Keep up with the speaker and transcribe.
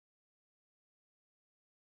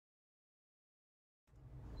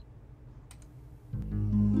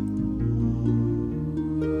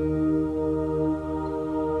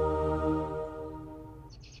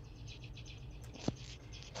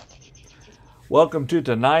Welcome to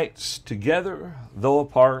tonight's Together, Though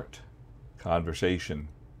Apart conversation.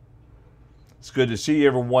 It's good to see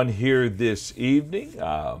everyone here this evening.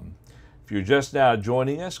 If you're just now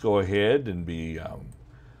joining us, go ahead and be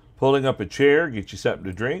pulling up a chair, get you something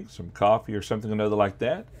to drink, some coffee or something or another like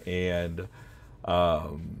that, and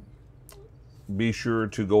be sure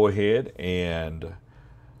to go ahead and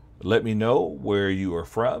let me know where you are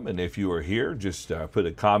from, and if you are here, just put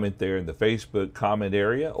a comment there in the Facebook comment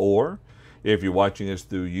area, or if you're watching us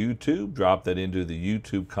through YouTube, drop that into the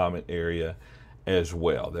YouTube comment area as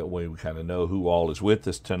well. That way we kind of know who all is with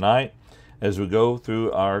us tonight as we go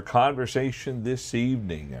through our conversation this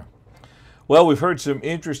evening. Well, we've heard some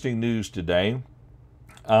interesting news today,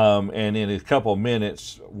 and in a couple of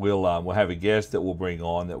minutes we'll have a guest that we'll bring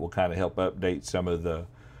on that will kind of help update some of the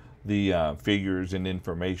figures and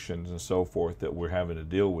information and so forth that we're having to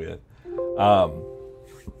deal with.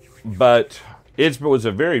 But it was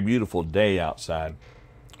a very beautiful day outside.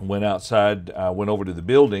 Went over to the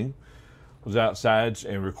building, was outside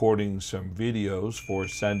and recording some videos for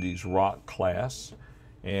Sunday's rock class,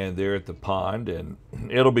 and there at the pond. And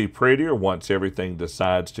it'll be prettier once everything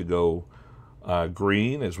decides to go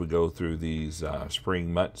green as we go through these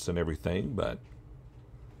spring months and everything. But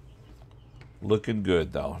looking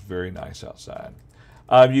good though, very nice outside.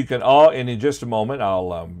 You can and in just a moment,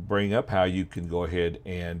 I'll bring up how you can go ahead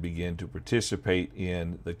and begin to participate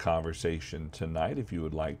in the conversation tonight if you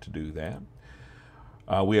would like to do that.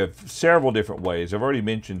 We have several different ways. I've already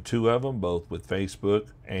mentioned two of them, both with Facebook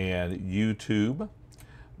and YouTube.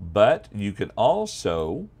 But you can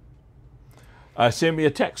also send me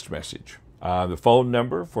a text message. The phone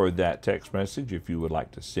number for that text message, if you would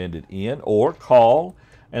like to send it in, or call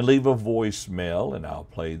and leave a voicemail, and I'll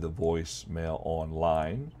play the voicemail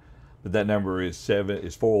online. But that number is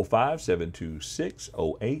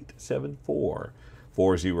 405-726-0874,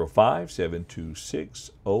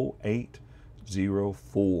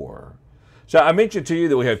 405-726-0804. So I mentioned to you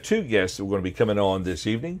that we have two guests that are going to be coming on this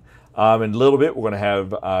evening. In a little bit, we're going to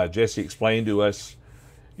have Jesse explain to us.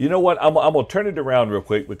 You know what? I'm going to turn it around real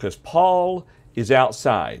quick because Paul is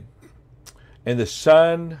outside, and the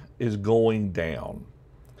sun is going down.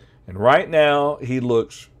 And right now, he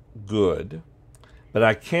looks good, but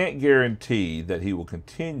I can't guarantee that he will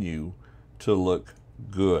continue to look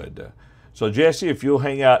good. So, Jesse, if you'll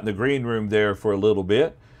hang out in the green room there for a little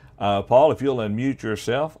bit. Paul, if you'll unmute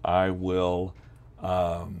yourself, I will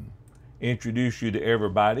introduce you to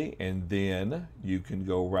everybody, and then you can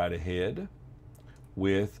go right ahead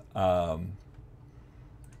with bring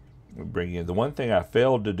in. The one thing I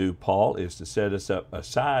failed to do, Paul, is to set us up a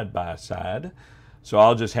side-by-side. So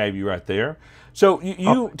I'll just have you right there. So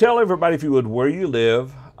you tell everybody, if you would, where you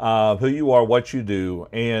live, who you are, what you do,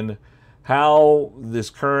 and how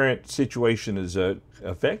this current situation is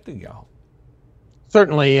affecting y'all.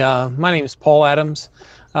 Certainly. My name is Paul Adams.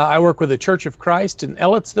 I work with the Church of Christ in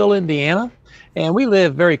Ellettsville, Indiana, and we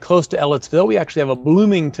live very close to Ellettsville. We actually have a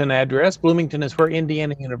Bloomington address. Bloomington is where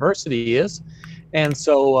Indiana University is, and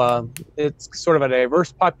so it's sort of a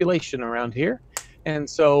diverse population around here, and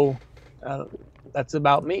so that's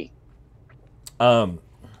about me.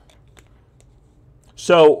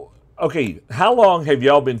 So, okay, how long have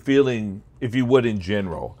y'all been feeling, if you would, in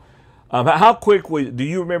general? How quick do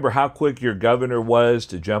you remember how quick your governor was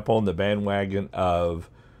to jump on the bandwagon of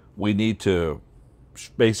we need to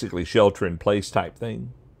basically shelter in place type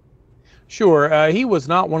thing? Sure. He was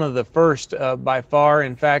not one of the first by far.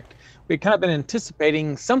 In fact, we'd kind of been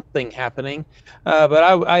anticipating something happening,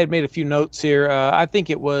 but I had made a few notes here. I think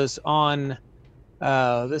it was on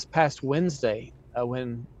this past Wednesday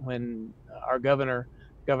when our Governor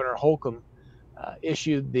Holcomb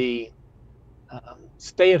issued the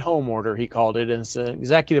stay-at-home order, he called it. And it's an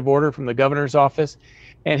executive order from the governor's office,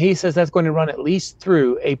 and he says that's going to run at least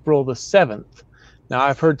through April the 7th. Now,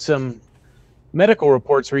 I've heard some medical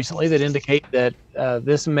reports recently that indicate that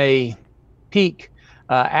this may peak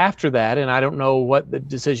after that, and I don't know what the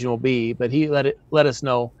decision will be, but he let us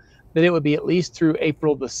know that it would be at least through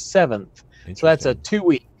April the 7th. So that's a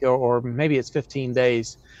 2-week or maybe it's 15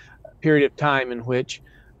 days period of time in which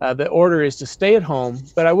the order is to stay at home.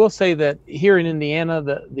 But I will say that here in Indiana,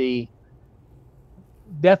 the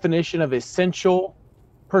definition of essential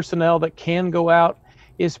personnel that can go out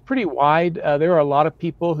is pretty wide. There are a lot of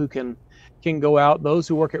people who can go out, those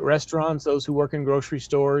who work at restaurants, those who work in grocery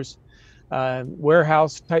stores,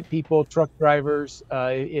 warehouse type people, truck drivers.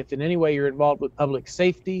 If in any way you're involved with public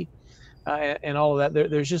safety, and all of that,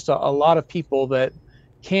 there's just a lot of people that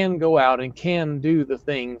can go out and can do the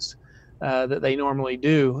things that they normally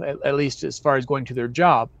do, at least as far as going to their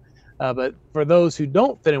job. But for those who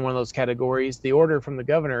don't fit in one of those categories, the order from the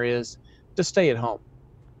governor is to stay at home.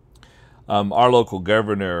 Our local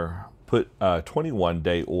governor put a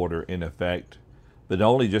 21-day order in effect, but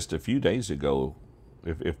only just a few days ago,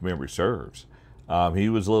 if memory serves. He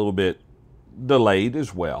was a little bit delayed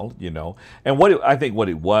as well, you know. And I think what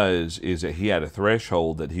it was is that he had a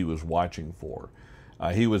threshold that he was watching for.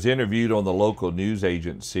 He was interviewed on the local news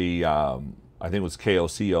agency, I think it was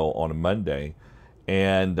KOCO, on a Monday,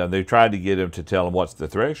 and they tried to get him to tell him what's the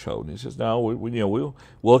threshold. And he says, "No,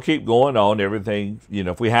 we'll keep going on everything. You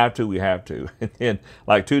know, if we have to, we have to." And then,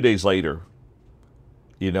 like 2 days later,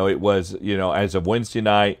 it was, as of Wednesday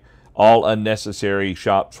night, all unnecessary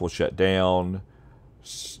shops will shut down.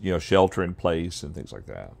 Shelter in place and things like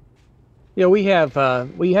that. We have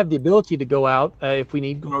the ability to go out if we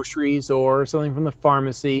need groceries or something from the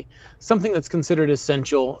pharmacy, something that's considered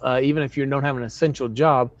essential. Even if you don't have an essential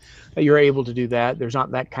job, you're able to do that. There's not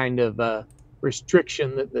that kind of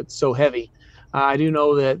restriction that's so heavy. I do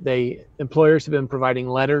know that employers have been providing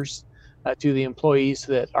letters to the employees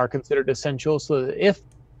that are considered essential, so that if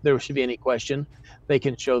there should be any question, they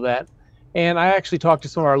can show that. And I actually talked to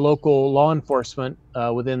some of our local law enforcement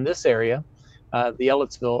within this area, the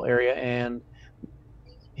Ellettsville area, and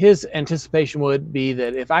his anticipation would be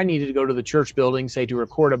that if I needed to go to the church building, say to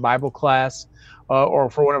record a Bible class or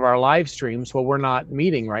for one of our live streams, we're not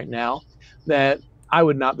meeting right now, that I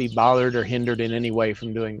would not be bothered or hindered in any way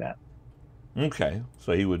from doing that. Okay,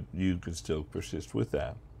 so you could still persist with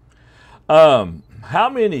that. How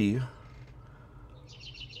many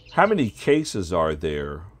cases are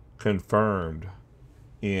there confirmed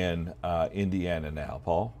in Indiana now,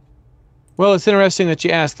 Paul? Well, it's interesting that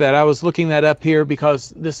you asked that. I was looking that up here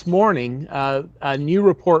because this morning a new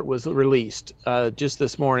report was released just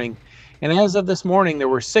this morning. And as of this morning, there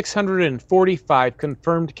were 645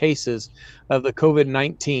 confirmed cases of the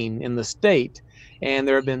COVID-19 in the state, and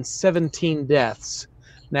there have been 17 deaths.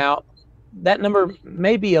 Now, that number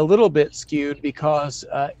may be a little bit skewed because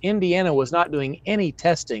Indiana was not doing any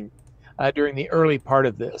testing during the early part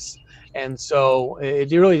of this. And so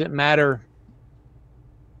it really didn't matter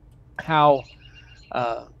how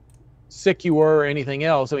sick you were or anything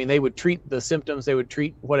else. I mean, they would treat the symptoms, they would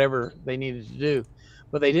treat whatever they needed to do,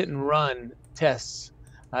 but they didn't run tests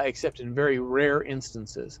except in very rare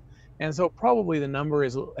instances. And so probably the number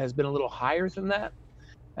has been a little higher than that.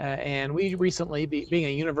 And we recently, being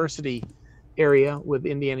a university area with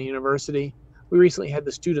Indiana University, we recently had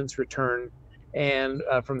the students return and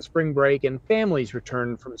from spring break, and families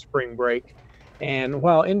return from spring break. And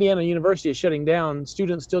while Indiana University is shutting down,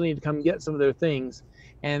 students still need to come get some of their things.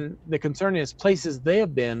 And the concern is places they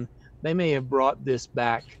have been, they may have brought this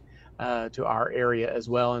back to our area as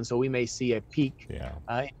well. And so we may see a peak in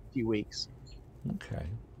a few weeks. Okay.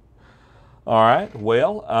 All right.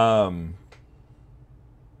 Well,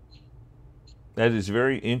 that is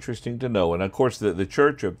very interesting to know. And of course, the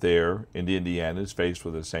church up there in Indiana is faced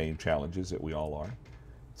with the same challenges that we all are,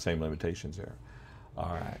 same limitations there.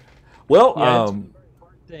 All right. Well,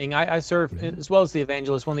 I serve as well as the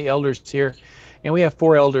evangelist, one of the elders here, and we have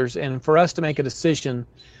 4 elders. And for us to make a decision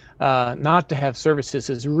not to have services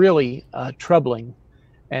is really troubling.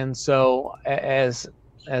 And so, as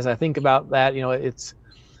I think about that, it's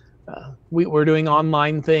we're doing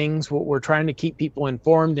online things. We're trying to keep people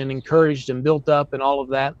informed and encouraged and built up and all of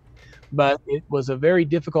that. But it was a very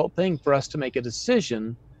difficult thing for us to make a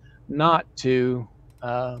decision not to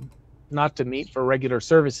meet for regular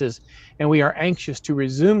services. And we are anxious to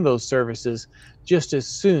resume those services just as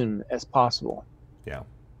soon as possible. Yeah,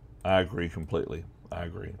 I agree completely. I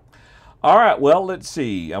agree. All right, well, let's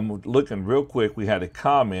see. I'm looking real quick. We had a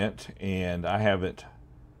comment, and I haven't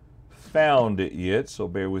found it yet, so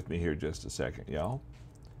bear with me here just a second, y'all.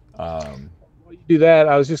 While you do that,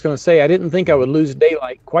 I was just going to say I didn't think I would lose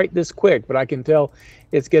daylight quite this quick, but I can tell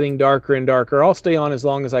it's getting darker and darker. I'll stay on as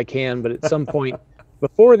long as I can, but at some point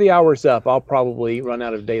before the hour's up, I'll probably run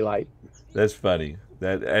out of daylight. That's funny.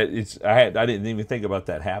 I didn't even think about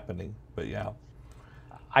that happening, but yeah.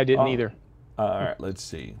 I didn't either. All right, let's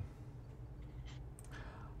see.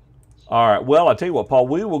 All right, well, I'll tell you what, Paul,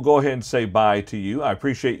 we will go ahead and say bye to you. I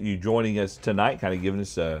appreciate you joining us tonight, kind of giving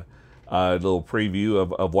us a little preview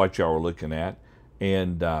of what y'all were looking at.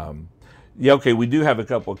 And, okay, we do have a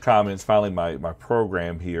couple of comments. Finally, my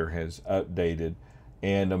program here has updated.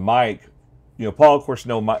 And Mike, Paul, of course,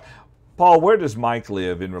 Mike. Paul, where does Mike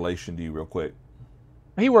live in relation to you real quick?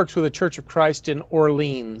 He works with the Church of Christ in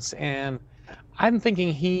Orleans, and I'm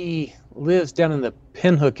thinking he lives down in the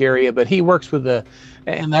Pinhook area, but he works with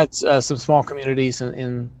and that's some small communities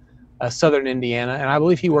in southern Indiana, and I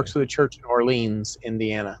believe he works with a church in Orleans,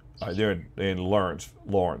 Indiana. They're in Lawrence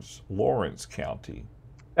County.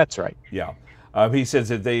 That's right. Yeah. He says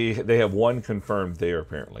that they have one confirmed there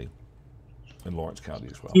apparently in Lawrence County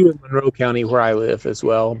as well. Few in Monroe County, where I live, as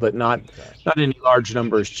well, but not Okay. not any large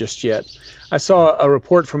numbers just yet. I saw a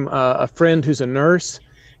report from a friend who's a nurse,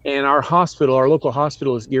 and our local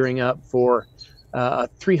hospital, is gearing up for a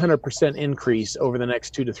 300% increase over the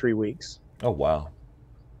next 2 to 3 weeks. Oh wow,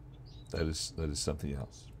 that is something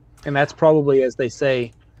else. And that's probably, as they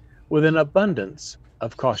say, with an abundance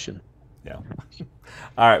of caution. Yeah.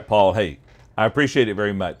 All right, Paul. Hey, I appreciate it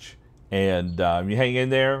very much, and you hang in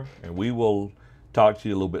there, and we will talk to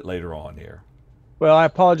you a little bit later on here. Well, I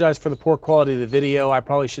apologize for the poor quality of the video. I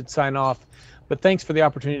probably should sign off, but thanks for the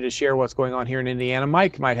opportunity to share what's going on here in Indiana.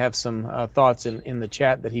 Mike might have some thoughts in the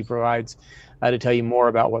chat that he provides to tell you more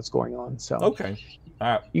about what's going on. So, Okay.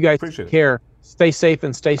 All right. you guys Appreciate take care. Stay safe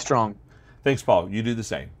and stay strong. Thanks, Paul. You do the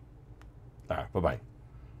same. All right. Bye-bye.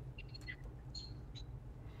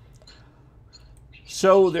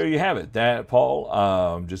 So there you have it. That,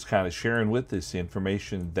 Paul, just kind of sharing with us the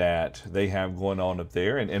information that they have going on up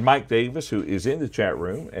there. And Mike Davis, who is in the chat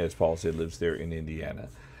room, as Paul said, lives there in Indiana.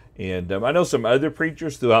 And I know some other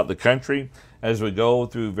preachers throughout the country. As we go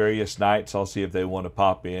through various nights, I'll see if they want to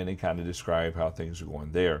pop in and kind of describe how things are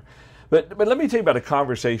going there. But let me tell you about a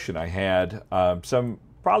conversation I had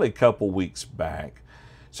probably a couple weeks back.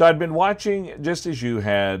 So I'd been watching, just as you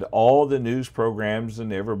had, all the news programs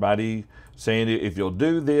and everybody saying, if you'll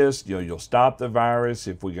do this, you'll stop the virus,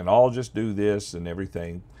 if we can all just do this and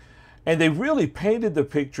everything. And they really painted the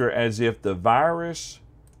picture as if the virus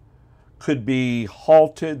could be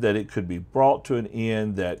halted, that it could be brought to an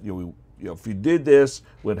end, that if you did this,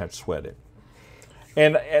 we wouldn't have to sweat it.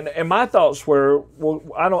 And my thoughts were, well,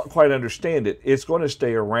 I don't quite understand it. It's going to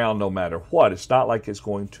stay around no matter what. It's not like it's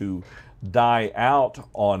going to die out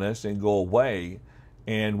on us and go away,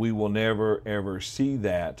 and we will never ever see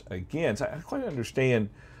that again. So I don't quite understand.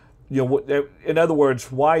 In other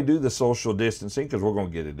words, why do the social distancing? Because we're going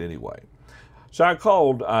to get it anyway. So I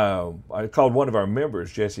called one of our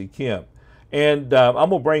members, Jesse Kemp, and I'm going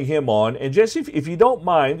to bring him on. And Jesse, if you don't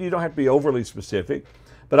mind, you don't have to be overly specific,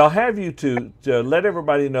 but I'll have you to let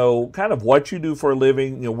everybody know kind of what you do for a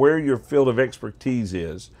living, where your field of expertise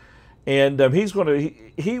is, and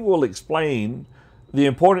he will explain the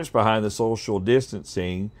importance behind the social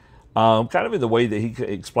distancing, kind of in the way that he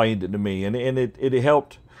explained it to me, and it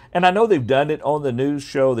helped. And I know they've done it on the news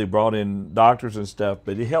show. They brought in doctors and stuff,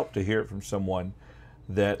 but it helped to hear it from someone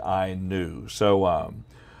that I knew. So,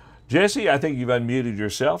 Jesse, I think you've unmuted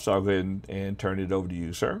yourself, so I'll go ahead and turn it over to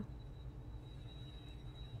you, sir.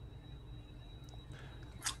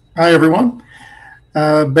 Hi, everyone.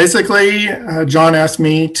 Basically, John asked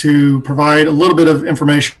me to provide a little bit of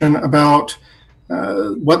information about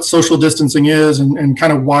what social distancing is and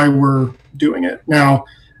kind of why we're doing it. Now,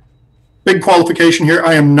 big qualification here,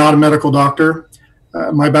 I am not a medical doctor.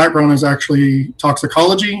 My background is actually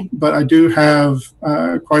toxicology, but I do have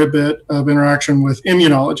quite a bit of interaction with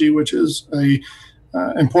immunology, which is a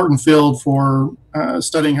important field for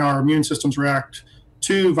studying how our immune systems react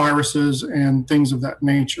to viruses and things of that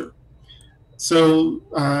nature. So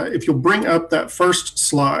if you'll bring up that first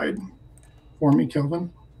slide for me,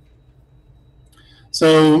 Kelvin.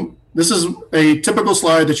 So this is a typical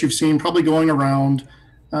slide that you've seen probably going around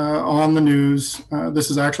on the news. This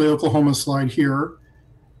is actually Oklahoma's slide here.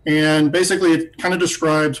 And basically it kind of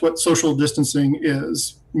describes what social distancing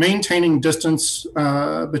is: maintaining distance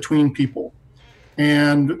between people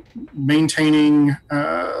and maintaining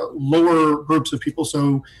lower groups of people.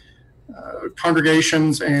 So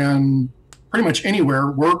congregations and pretty much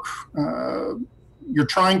anywhere work, you're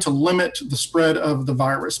trying to limit the spread of the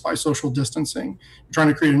virus by social distancing. You're trying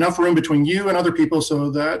to create enough room between you and other people so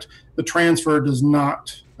that the transfer does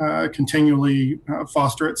not continually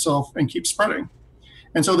foster itself and keep spreading.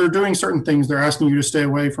 And so they're doing certain things. They're asking you to stay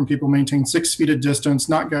away from people, maintain 6 feet of distance,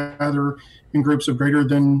 not gather in groups of greater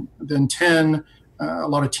than 10. A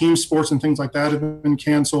lot of team sports and things like that have been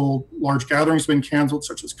canceled. Large gatherings have been canceled,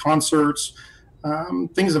 such as concerts,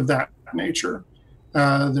 things of that nature.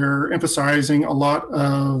 They're emphasizing a lot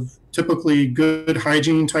of typically good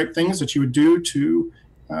hygiene type things that you would do to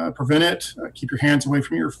prevent it. Keep your hands away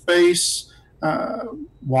from your face,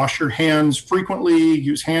 wash your hands frequently,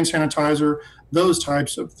 use hand sanitizer, those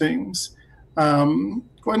types of things. Go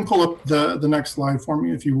ahead and pull up the next slide for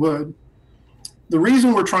me, if you would. The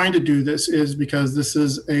reason we're trying to do this is because this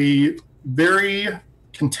is a very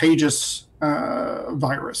contagious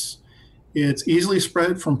virus. It's easily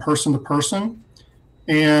spread from person to person,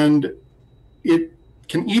 and it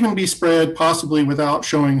can even be spread possibly without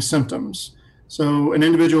showing symptoms. So an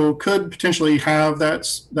individual could potentially have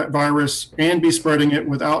that virus and be spreading it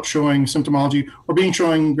without showing symptomology or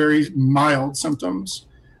showing very mild symptoms.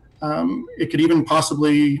 It could even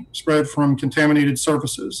possibly spread from contaminated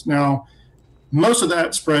surfaces. Now, most of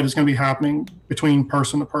that spread is going to be happening between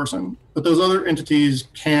person to person, but those other entities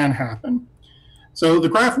can happen. So the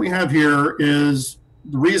graph we have here is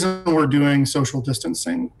the reason we're doing social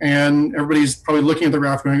distancing. And everybody's probably looking at the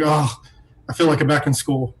graph going, oh, I feel like I'm back in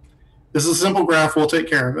school. This is a simple graph. We'll take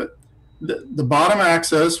care of it. The bottom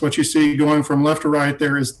axis, what you see going from left to right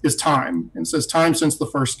there is time. It says time since the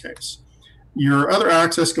first case. Your other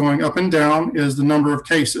axis going up and down is the number of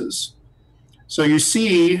cases. So you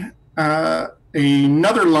see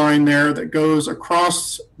another line there that goes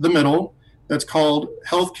across the middle that's called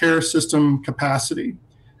healthcare system capacity.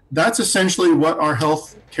 That's essentially what our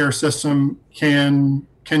healthcare system can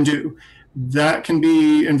do. That can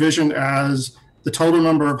be envisioned as the total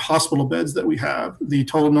number of hospital beds that we have, the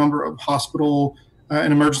total number of hospital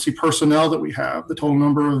and emergency personnel that we have, the total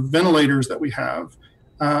number of ventilators that we have,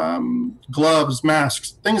 gloves,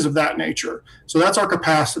 masks, things of that nature. So that's our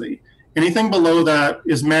capacity. Anything below that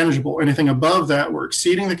is manageable. Anything above that, we're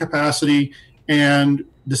exceeding the capacity, and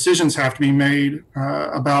decisions have to be made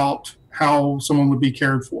about how someone would be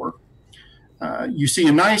cared for. You see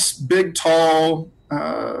a nice, big, tall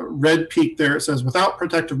red peak there. It says without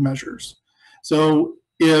protective measures. So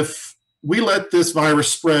if we let this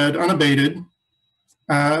virus spread unabated,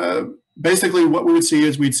 basically what we would see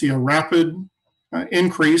is we'd see a rapid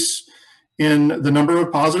increase in the number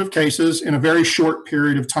of positive cases in a very short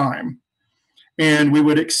period of time. And we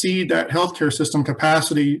would exceed that healthcare system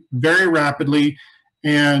capacity very rapidly,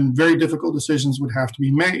 and very difficult decisions would have to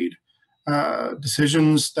be made.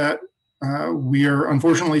 Decisions that we are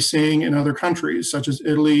unfortunately seeing in other countries, such as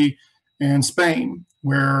Italy and Spain,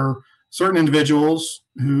 where certain individuals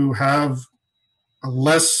who have a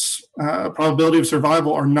less probability of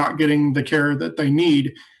survival are not getting the care that they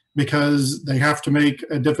need because they have to make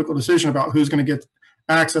a difficult decision about who's going to get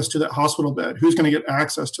access to that hospital bed, who's going to get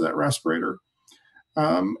access to that respirator.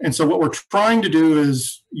 And so what we're trying to do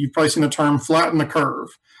is, you've probably seen the term flatten the curve.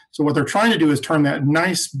 So what they're trying to do is turn that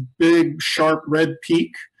nice, big, sharp red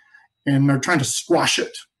peak, and they're trying to squash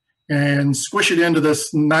it and squish it into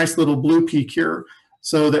this nice little blue peak here,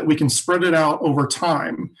 so that we can spread it out over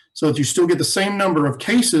time, so that you still get the same number of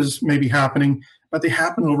cases maybe happening, but they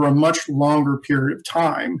happen over a much longer period of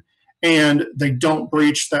time, and they don't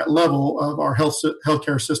breach that level of our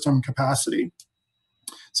healthcare system capacity.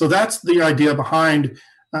 So that's the idea behind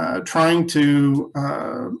trying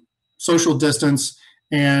to social distance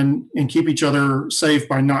and keep each other safe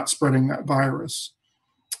by not spreading that virus.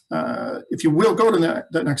 If you will, go to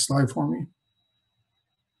that next slide for me.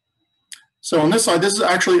 So on this slide, this is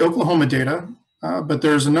actually Oklahoma data, but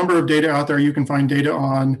there's a number of data out there. You can find data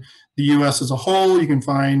on the US as a whole. You can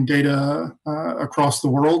find data across the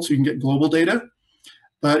world, so you can get global data.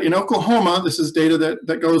 But in Oklahoma, this is data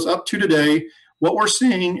that goes up to today. What we're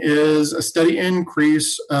seeing is a steady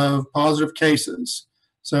increase of positive cases.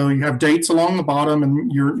 So you have dates along the bottom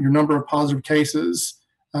and your number of positive cases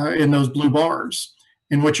in those blue bars.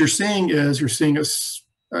 And what you're seeing is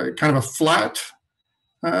a kind of a flat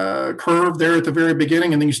curve there at the very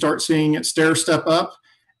beginning, and then you start seeing it stair step up,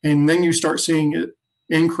 and then you start seeing it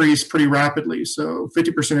increase pretty rapidly. So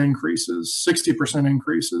 50% increases, 60%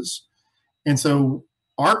 increases. And so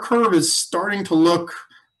our curve is starting to look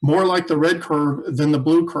more like the red curve than the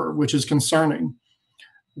blue curve, which is concerning.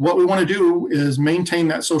 What we want to do is maintain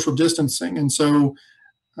that social distancing. And so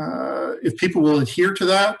if people will adhere to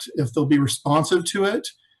that, if they'll be responsive to it,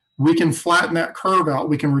 we can flatten that curve out.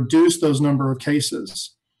 We can reduce those number of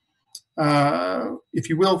cases. If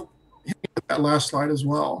you will, hit that last slide as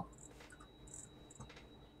well.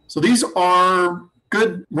 So these are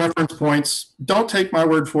good reference points. Don't take my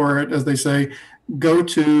word for it, as they say. Go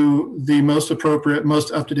to the most appropriate,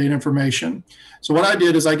 most up-to-date information. So what I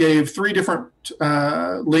did is I gave 3 different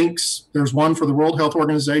links. There's one for the World Health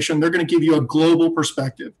Organization. They're going to give you a global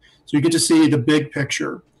perspective, so you get to see the big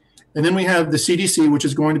picture. And then we have the CDC, which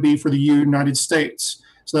is going to be for the United States.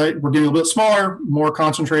 So that we're getting a little bit smaller, more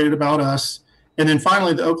concentrated about us. And then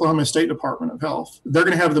finally, the Oklahoma State Department of Health. They're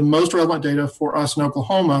going to have the most relevant data for us in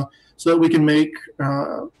Oklahoma, so that we can make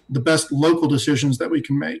the best local decisions that we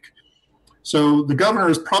can make. So the governor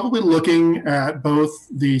is probably looking at both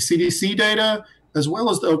the CDC data as well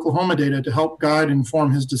as the Oklahoma data to help guide and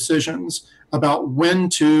inform his decisions about when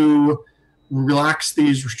to relax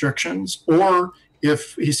these restrictions, or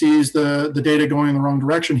if he sees the data going in the wrong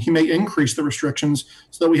direction, he may increase the restrictions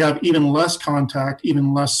so that we have even less contact,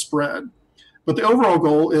 even less spread. But the overall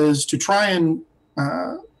goal is to try and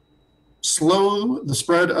slow the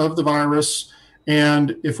spread of the virus.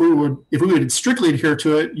 And if we would strictly adhere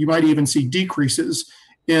to it, you might even see decreases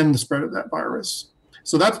in the spread of that virus.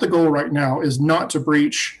 So that's the goal right now, is not to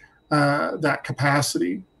breach that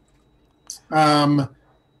capacity.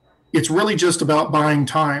 It's really just about buying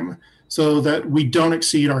time so that we don't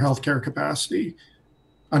exceed our healthcare capacity.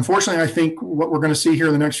 Unfortunately, I think what we're going to see here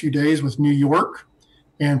in the next few days with New York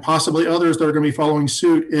and possibly others that are going to be following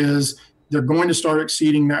suit is they're going to start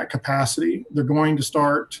exceeding that capacity. They're going to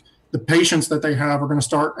start, the patients that they have are going to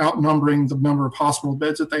start outnumbering the number of hospital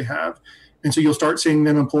beds that they have. And so you'll start seeing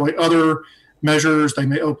them employ other measures. They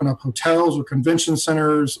may open up hotels or convention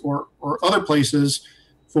centers or other places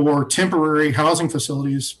for temporary housing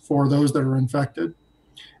facilities for those that are infected.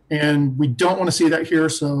 And we don't want to see that here.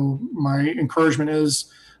 So my encouragement is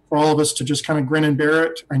for all of us to just kind of grin and bear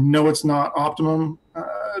it. I know it's not optimum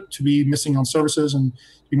to be missing on services and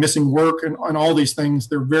be missing work and all these things.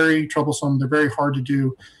 They're very troublesome. They're very hard to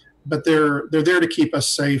do, but they're there to keep us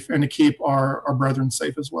safe and to keep our brethren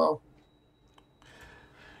safe as well.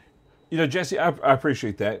 You know, Jesse, I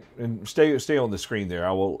appreciate that, and stay on the screen there.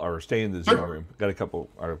 Or stay in the Zoom room. Got a couple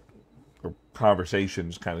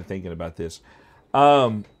conversations, kind of thinking about this.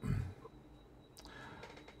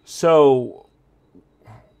 So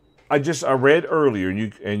I read earlier,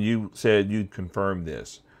 and you said you'd confirm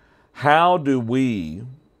this. How do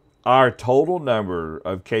our total number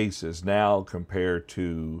of cases now compare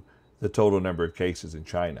to the total number of cases in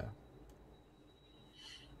China?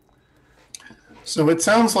 So it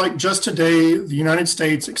sounds like just today, the United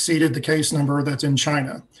States exceeded the case number that's in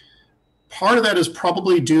China. Part of that is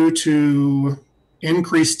probably due to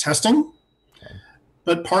increased testing,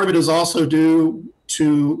 but part of it is also due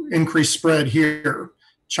to increased spread here.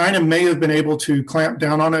 China may have been able to clamp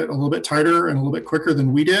down on it a little bit tighter and a little bit quicker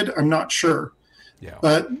than we did. I'm not sure. Yeah.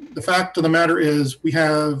 But the fact of the matter is we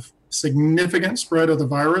have significant spread of the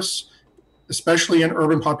virus, especially in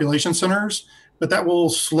urban population centers, but that will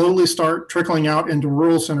slowly start trickling out into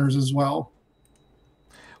rural centers as well.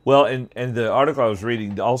 Well, and the article I was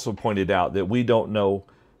reading also pointed out that we don't know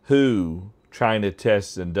who China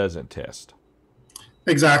tests and doesn't test.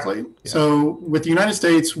 Exactly. Yeah. So with the United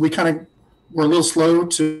States, we kind of were a little slow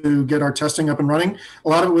to get our testing up and running. A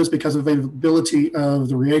lot of it was because of availability of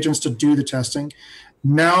the reagents to do the testing.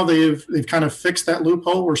 Now they've kind of fixed that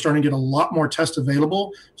loophole. We're starting to get a lot more tests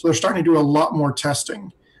available. So they're starting to do a lot more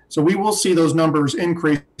testing. So we will see those numbers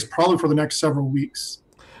increase probably for the next several weeks.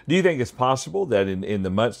 Do you think it's possible that in the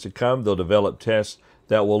months to come they'll develop tests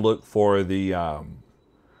that will look for the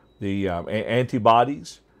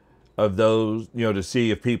antibodies of those, to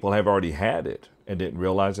see if people have already had it and didn't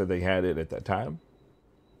realize that they had it at that time?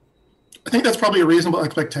 I think that's probably a reasonable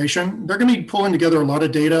expectation. They're going to be pulling together a lot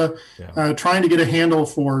of data, trying to get a handle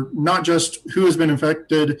for not just who has been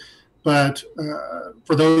infected, but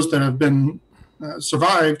for those that have been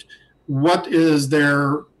survived, what is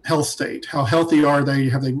their health state? How healthy are they?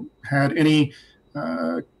 Have they had any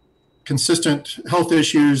consistent health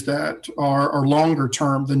issues that are longer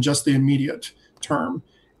term than just the immediate term?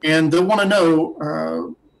 And they'll want to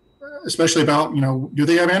know, especially about, do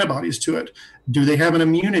they have antibodies to it? Do they have an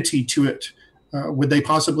immunity to it? Would they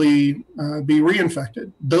possibly be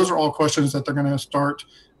reinfected? Those are all questions that they're going to start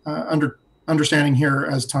understanding here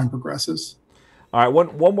as time progresses. All right,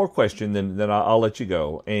 one more question, then I'll let you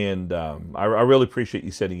go. And I really appreciate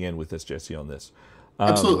you sitting in with us, Jesse, on this.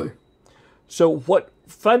 Absolutely. So what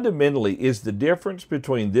fundamentally is the difference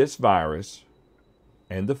between this virus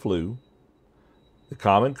and the flu, the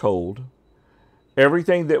common cold,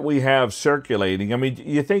 everything that we have circulating? I mean,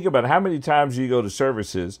 you think about how many times you go to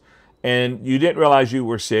services and you didn't realize you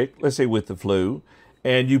were sick, let's say with the flu,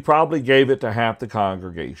 and you probably gave it to half the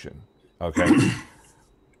congregation, okay?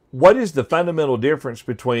 What is the fundamental difference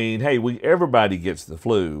between, hey, everybody gets the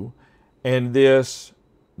flu and this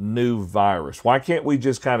new virus? Why can't we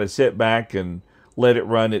just kind of sit back and let it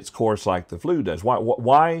run its course like the flu does? Why?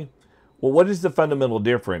 Well, what is the fundamental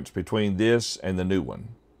difference between this and the new one?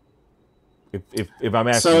 If I'm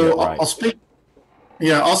asking that right.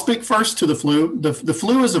 I'll speak first to the flu. The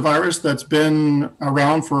flu is a virus that's been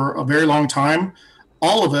around for a very long time.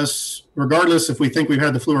 All of us, regardless if we think we've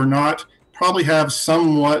had the flu or not, probably have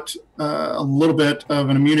somewhat a little bit of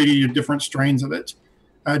an immunity to different strains of it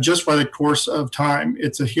just by the course of time.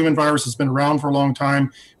 It's a human virus that's been around for a long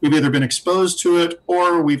time. We've either been exposed to it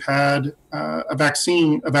or we've had a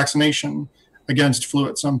vaccination against flu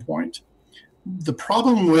at some point. The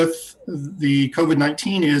problem with the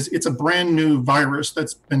COVID-19 is it's a brand new virus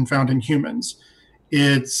that's been found in humans.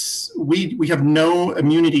 We have no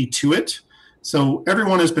immunity to it. So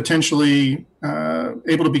everyone is potentially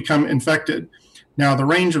able to become infected. Now, the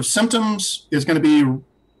range of symptoms is going to be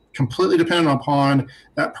completely dependent upon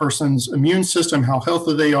that person's immune system, how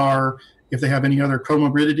healthy they are, if they have any other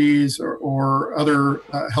comorbidities or other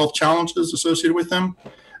health challenges associated with them.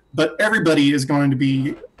 But everybody is going to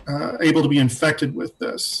be able to be infected with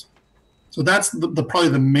this. So that's probably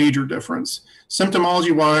the major difference.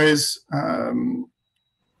 Symptomology-wise,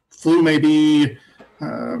 flu may be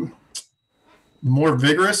more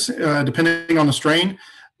vigorous depending on the strain,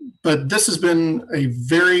 but this has been a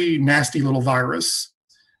very nasty little virus.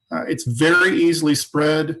 It's very easily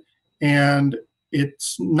spread, and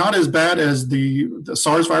it's not as bad as the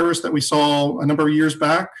SARS virus that we saw a number of years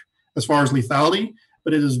back as far as lethality,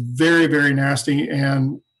 but it is very, very nasty,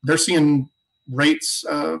 and they're seeing rates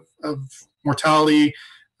of mortality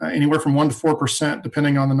anywhere from 1% to 4%,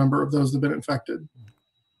 depending on the number of those that have been infected.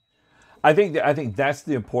 I think that's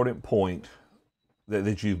the important point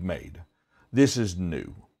that you've made. This is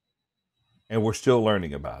new, and we're still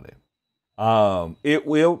learning about it. It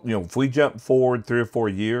will, if we jump forward 3 or 4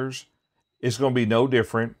 years, it's going to be no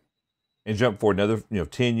different. And jump forward another,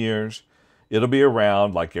 10 years, it'll be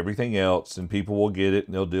around like everything else, and people will get it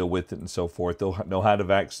and they'll deal with it and so forth. They'll know how to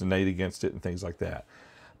vaccinate against it and things like that.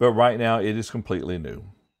 But right now, it is completely new,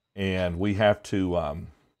 and we have to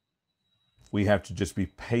just be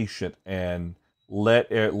patient and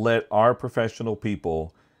let our professional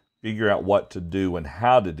people figure out what to do and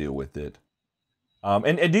how to deal with it.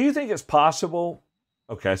 And do you think it's possible?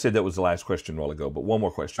 Okay, I said that was the last question a while ago, but one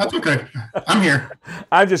more question. That's okay. I'm here.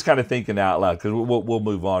 I'm just kind of thinking out loud because we'll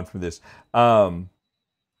move on from this.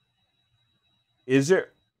 Is there,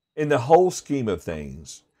 in the whole scheme of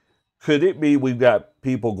things, could it be we've got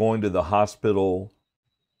people going to the hospital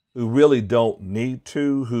who really don't need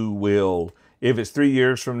to, who will, if it's 3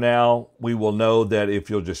 years from now, we will know that if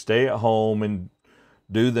you'll just stay at home and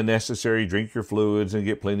do the necessary, drink your fluids and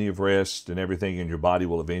get plenty of rest and everything, and your body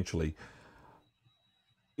will eventually.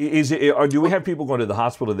 Or do we have people going to the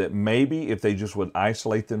hospital that maybe if they just would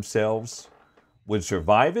isolate themselves would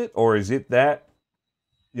survive it? Or is it that,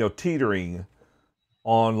 teetering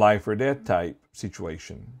on life or death type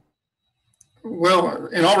situation? Well,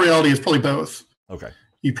 in all reality, it's probably both. Okay.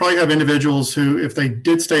 You probably have individuals who, if they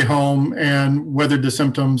did stay home and weathered the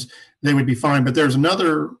symptoms, they would be fine. But there's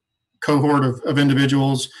another cohort of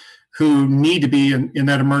individuals who need to be in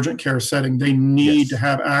that emergent care setting. They need to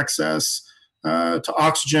have access to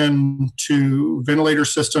oxygen, to ventilator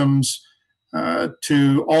systems,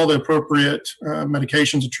 to all the appropriate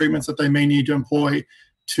medications and treatments that they may need to employ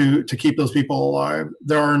to keep those people alive.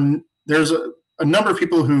 There's a number of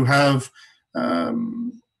people who have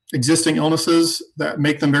existing illnesses that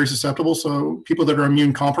make them very susceptible. So people that are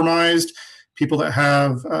immune compromised, people that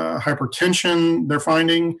have hypertension, they're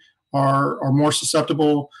finding are more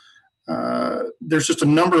susceptible. There's just a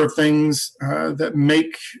number of things that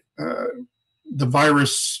make the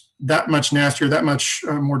virus that much nastier, that much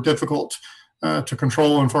more difficult to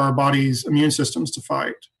control and for our body's immune systems to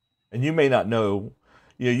fight. And you may not know,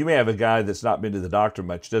 you may have a guy that's not been to the doctor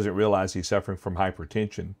much, doesn't realize he's suffering from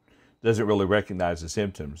hypertension, doesn't really recognize the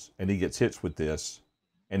symptoms, and he gets hit with this,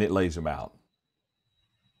 and it lays him out.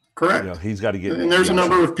 Correct. He's got to get. And there's a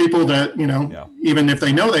number of people that, even if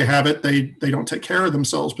they know they have it, they don't take care of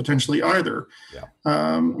themselves potentially either.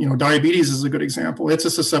 Yeah. Diabetes is a good example. It's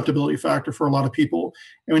a susceptibility factor for a lot of people.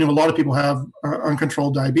 And we know a lot of people have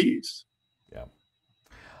uncontrolled diabetes. Yeah.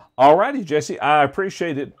 All righty, Jesse. I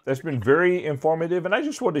appreciate it. That's been very informative. And I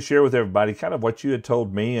just wanted to share with everybody kind of what you had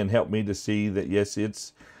told me and helped me to see that, yes,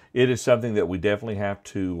 it is something that we definitely have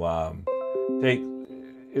to take.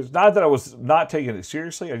 It's not that I was not taking it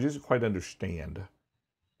seriously. I just didn't quite understand.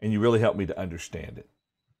 And you really helped me to understand it.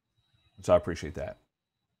 So I appreciate that.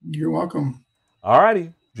 You're welcome. All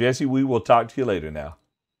righty. Jesse, we will talk to you later now.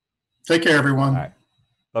 Take care, everyone. All right.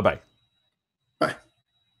 Bye-bye. Bye.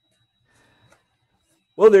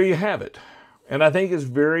 Well, there you have it. And I think it's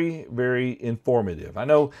very, very informative. I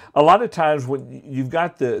know a lot of times when you've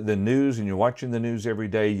got the news and you're watching the news every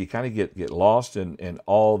day, you kind of get lost in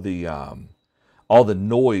all the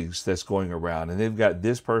noise that's going around, and they've got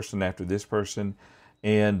this person after this person,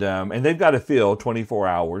 and they've got to fill 24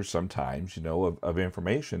 hours sometimes, of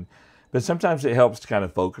information. But sometimes it helps to kind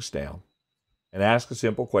of focus down and ask a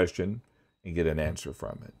simple question and get an answer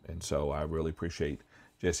from it. And so I really appreciate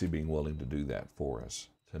Jesse being willing to do that for us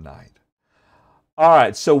tonight. All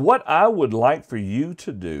right, so what I would like for you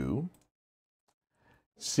to do,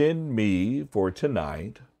 send me for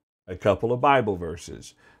tonight a couple of Bible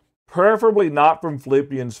verses. Preferably not from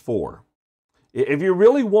Philippians 4. If you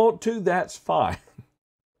really want to, that's fine.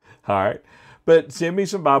 All right. But send me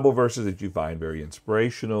some Bible verses that you find very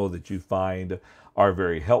inspirational, that you find are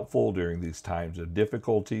very helpful during these times of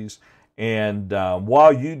difficulties. And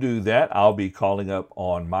while you do that, I'll be calling up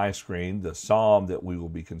on my screen the psalm that we will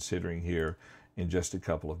be considering here in just a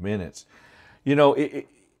couple of minutes. You know, a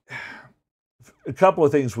couple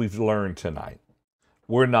of things we've learned tonight.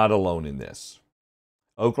 We're not alone in this.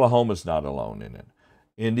 Oklahoma's not alone in it.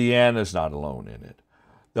 Indiana's not alone in it.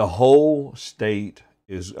 The whole state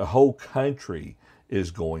a whole country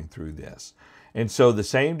is going through this. And so the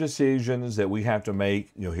same decisions that we have to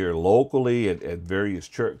make, here locally at various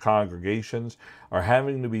church congregations are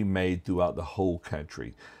having to be made throughout the whole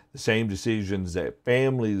country. The same decisions that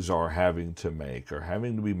families are having to make are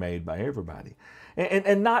having to be made by everybody.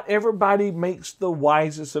 And not everybody makes the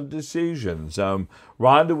wisest of decisions.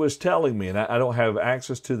 Rhonda was telling me, and I don't have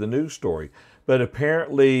access to the news story, but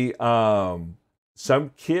apparently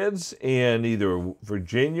some kids in either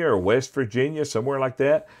Virginia or West Virginia, somewhere like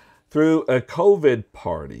that, threw a COVID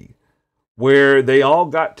party where they all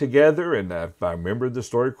got together, and if I remember the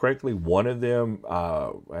story correctly, one of them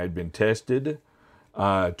had been tested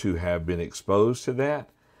to have been exposed to that.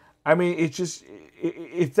 I mean, it's just,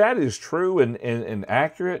 if that is true and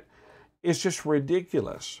accurate, it's just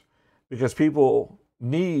ridiculous, because people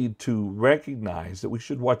need to recognize that we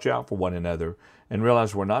should watch out for one another and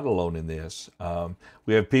realize we're not alone in this.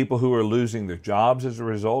 We have people who are losing their jobs as a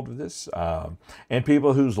result of this, and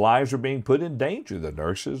people whose lives are being put in danger, the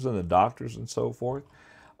nurses and the doctors and so forth.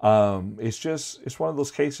 It's one of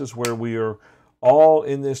those cases where we are all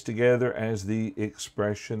in this together, as the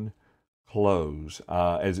expression goes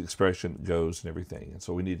and everything. And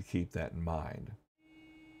so we need to keep that in mind.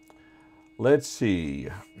 Let's see.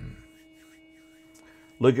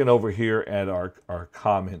 Looking over here at our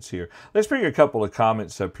comments here. Let's bring a couple of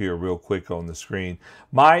comments up here real quick on the screen.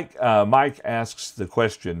 Mike asks the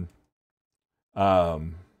question.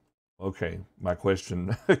 Okay, my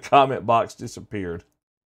question comment box disappeared.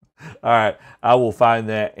 All right, I will find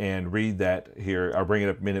that and read that here. I'll bring it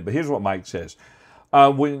up in a minute. But here's what Mike says.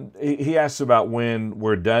 When he asks about when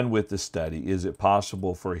we're done with the study, is it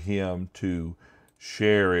possible for him to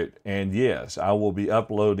share it? And yes, I will be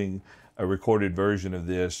uploading a recorded version of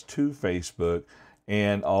this to Facebook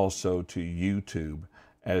and also to YouTube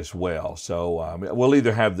as well. So we'll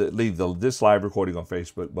either leave this live recording on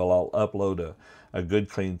Facebook, but I'll upload a good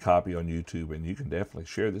clean copy on YouTube, and you can definitely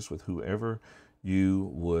share this with whoever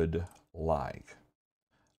you would like.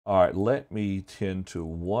 All right, let me tend to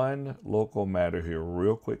one local matter here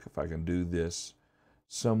real quick, if I can do this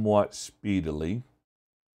somewhat speedily.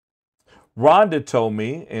 Rhonda told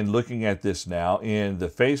me, in looking at this now in the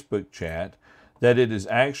Facebook chat, that it is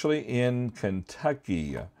actually in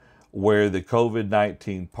Kentucky where the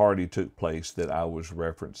COVID-19 party took place that I was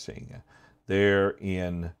referencing. There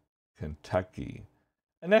in Kentucky.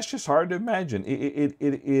 And that's just hard to imagine. It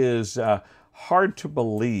is hard to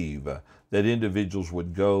believe that individuals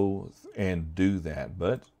would go and do that.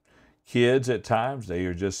 But kids at times, they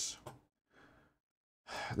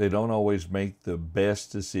don't always make the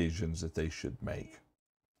best decisions that they should make.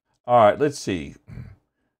 All right, let's see.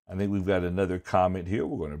 I think we've got another comment here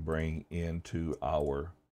we're going to bring into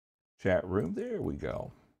our chat room. There we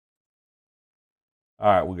go.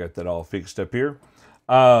 All right, we got that all fixed up here.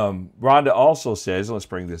 Rhonda also says, let's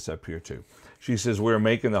bring this up here too. She says, we're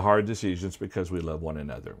making the hard decisions because we love one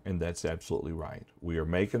another. And that's absolutely right. We are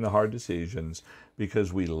making the hard decisions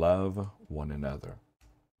because we love one another.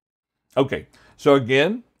 Okay, so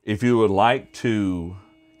again, if you would like to,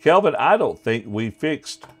 Kelvin, I don't think we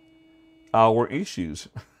fixed our issues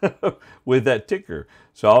with that ticker.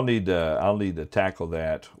 So I'll need to tackle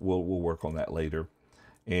that. We'll work on that later.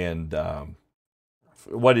 And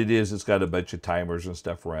what it is, it's got a bunch of timers and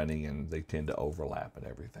stuff running, and they tend to overlap and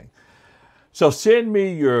everything. So send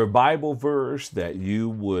me your Bible verse that you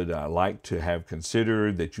would like to have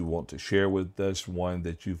considered, that you want to share with us, one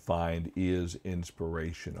that you find is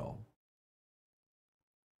inspirational.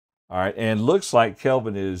 All right, and looks like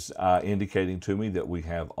Kelvin is indicating to me that we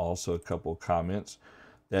have also a couple of comments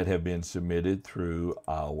that have been submitted through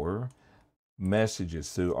our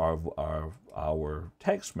messages, through our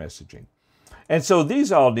text messaging. And so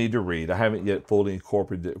these all need to read. I haven't yet fully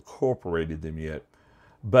incorporated them yet.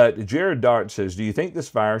 But Jared Dart says, do you think this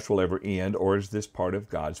virus will ever end, or is this part of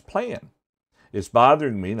God's plan? It's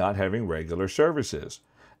bothering me not having regular services.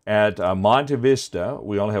 At Monte Vista,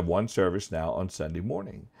 we only have one service now on Sunday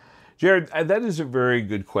morning. Jared, that is a very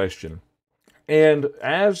good question. And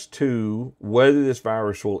as to whether this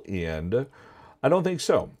virus will end, I don't think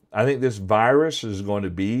so. I think this virus is going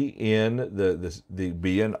to be in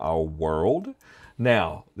our world.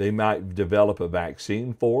 Now, they might develop a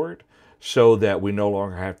vaccine for it. so that we no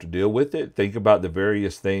longer have to deal with it. Think about the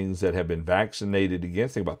various things that have been vaccinated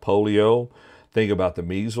against. Think about polio. Think about the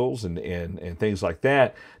measles and things like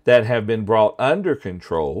that have been brought under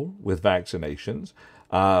control with vaccinations.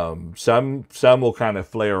 Some will kind of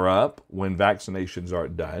flare up when vaccinations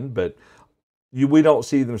aren't done, but we don't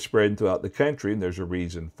see them spreading throughout the country, and there's a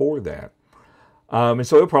reason for that. And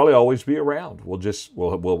so it'll probably always be around.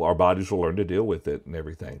 Our bodies will learn to deal with it and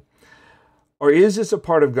everything. Or is this a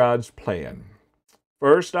part of God's plan?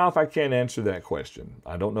 First off, I can't answer that question.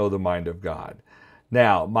 I don't know the mind of God.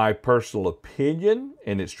 Now, my personal opinion,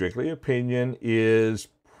 and it's strictly opinion, is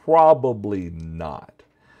probably not.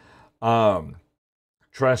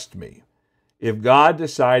 Trust me, if God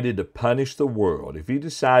decided to punish the world, if he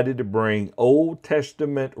decided to bring Old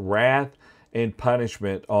Testament wrath and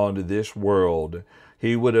punishment onto this world,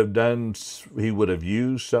 he would have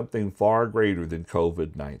used something far greater than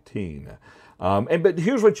COVID-19. But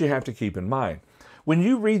here's what you have to keep in mind. When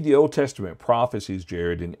you read the Old Testament prophecies,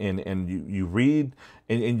 Jared, and you read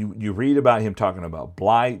about him talking about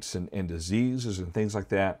blights and diseases and things like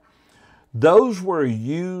that, those were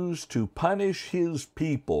used to punish his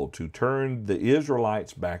people, to turn the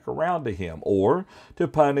Israelites back around to him, or to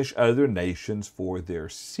punish other nations for their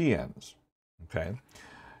sins. Okay?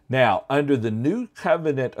 Now, under the new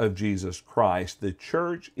covenant of Jesus Christ, the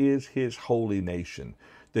church is his holy nation.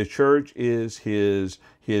 The church is his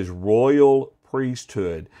royal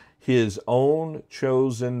priesthood, his own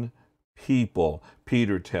chosen people,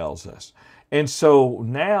 Peter tells us. And so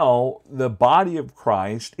now the body of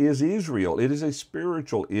Christ is Israel. It is a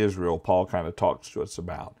spiritual Israel, Paul kind of talks to us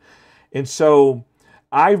about. And so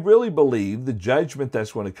I really believe the judgment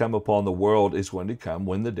that's going to come upon the world is going to come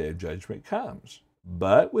when the day of judgment comes.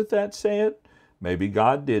 But with that said, maybe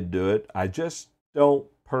God did do it. I just don't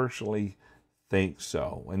personally think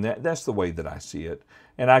so. And that's the way that I see it.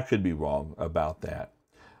 And I could be wrong about that.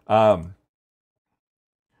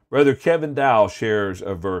 Brother Kevin Dowell shares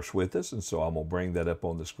a verse with us, and so I'm going to bring that up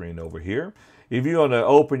on the screen over here. If you want to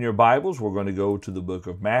open your Bibles, we're going to go to the book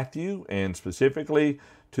of Matthew, and specifically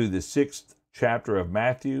to the 6th chapter of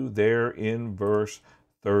Matthew, there in verse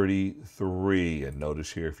 33. And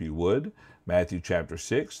notice here, if you would, Matthew chapter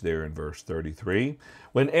 6, there in verse 33.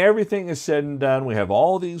 When everything is said and done, we have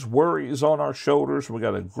all these worries on our shoulders. We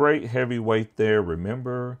got a great heavy weight there.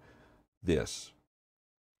 Remember this.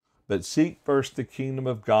 But seek first the kingdom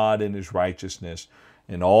of God and his righteousness,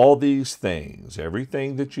 and all these things,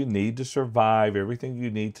 everything that you need to survive, everything you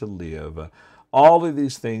need to live, all of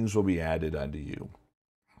these things will be added unto you.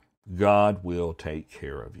 God will take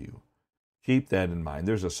care of you. Keep that in mind.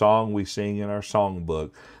 There's a song we sing in our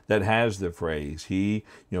songbook that has the phrase,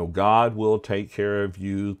 God will take care of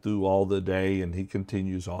you through all the day, and he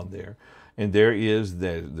continues on there. And there is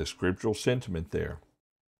the scriptural sentiment there.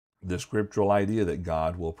 The scriptural idea that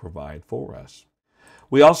God will provide for us.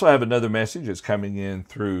 We also have another message that's coming in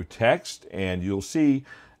through text, and you'll see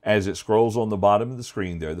as it scrolls on the bottom of the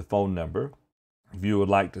screen there, the phone number. If you would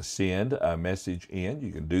like to send a message in,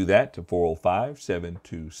 you can do that to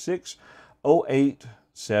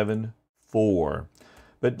 405-726-0874.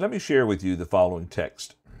 But let me share with you the following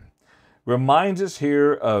text. Reminds us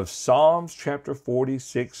here of Psalms chapter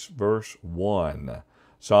 46, verse 1.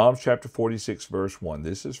 Psalms chapter 46, verse 1.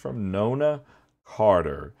 This is from Nona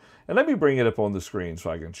Carter. And let me bring it up on the screen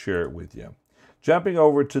so I can share it with you. Jumping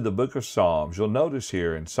over to the book of Psalms, you'll notice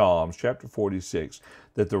here in Psalms chapter 46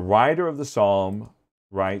 that the writer of the psalm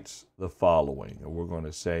writes the following. And we're going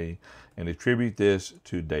to say and attribute this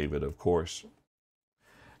to David, of course.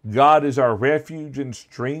 God is our refuge and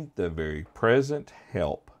strength, a very present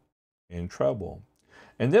help in trouble.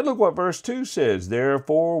 And then look what verse 2 says.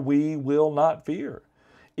 Therefore we will not fear.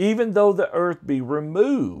 Even though the earth be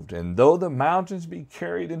removed, and though the mountains be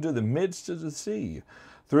carried into the midst of the sea,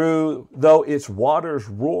 though its waters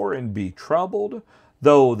roar and be troubled,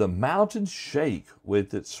 though the mountains shake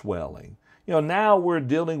with its swelling. Now we're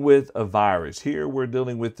dealing with a virus. Here we're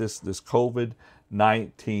dealing with this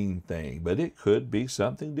COVID-19 thing, but it could be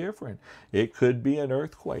something different. It could be an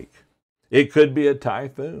earthquake. It could be a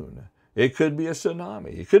typhoon. It could be a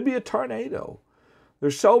tsunami. It could be a tornado.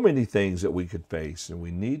 There's so many things that we could face, and we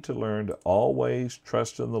need to learn to always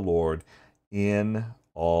trust in the Lord in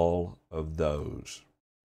all of those.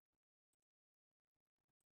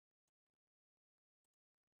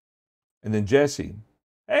 And then Jesse.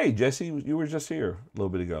 Hey, Jesse, you were just here a little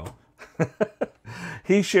bit ago.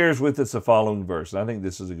 He shares with us the following verse, and I think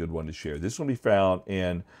this is a good one to share. This will be found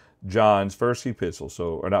in John's first epistle,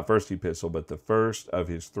 or not first epistle, but the first of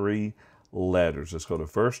his 3 letters. Let's go to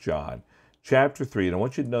 1 John chapter 3. And I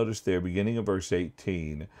want you to notice there, beginning of verse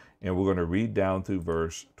 18, and we're going to read down through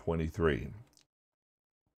verse 23.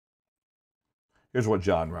 Here's what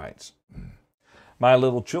John writes. My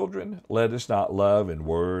little children, let us not love in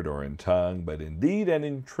word or in tongue, but in deed and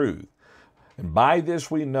in truth. And by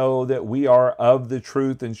this we know that we are of the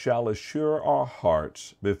truth and shall assure our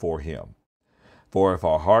hearts before him. For if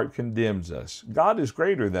our heart condemns us, God is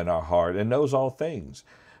greater than our heart and knows all things.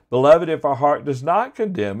 Beloved, if our heart does not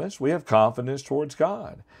condemn us, we have confidence towards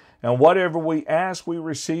God. And whatever we ask, we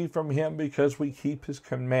receive from him because we keep his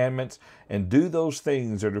commandments and do those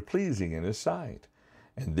things that are pleasing in his sight.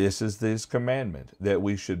 And this is his commandment, that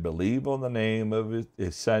we should believe on the name of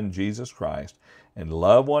his Son, Jesus Christ, and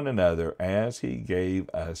love one another as he gave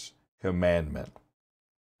us commandment.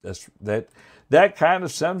 That kind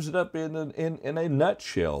of sums it up in a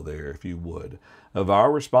nutshell there, if you would, of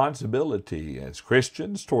our responsibility as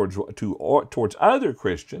Christians towards other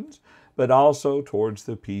Christians, but also towards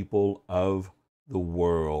the people of the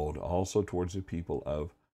world. Also towards the people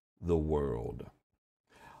of the world.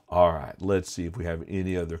 All right, let's see if we have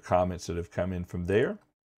any other comments that have come in from there.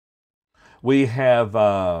 We have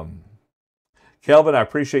Kelvin, I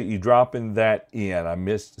appreciate you dropping that in. I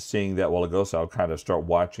missed seeing that a while ago, so I'll kind of start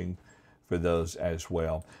watching for those as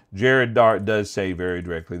well. Jared Dart does say very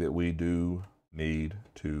directly that we do need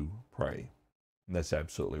to pray. And that's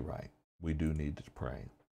absolutely right. We do need to pray.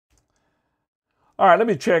 All right, let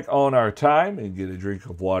me check on our time and get a drink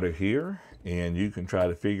of water here. And you can try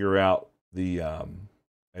to figure out the,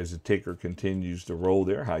 as the ticker continues to roll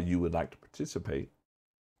there, how you would like to participate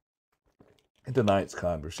in tonight's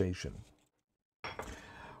conversation.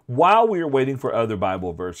 While we are waiting for other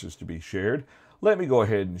Bible verses to be shared, let me go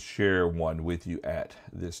ahead and share one with you at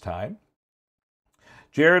this time.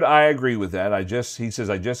 Jared, I agree with that. He says,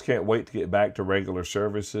 I just can't wait to get back to regular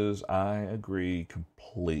services. I agree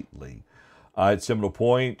completely. At Seminole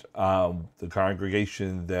Point, the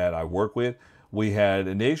congregation that I work with, we had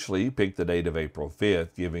initially picked the date of April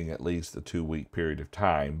 5th, giving at least a 2-week period of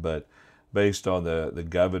time. But based on the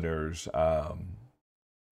governor's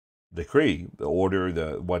decree, the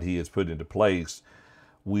order, what he has put into place,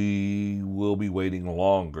 we will be waiting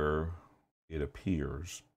longer, it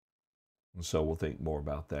appears. And so we'll think more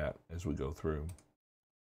about that as we go through.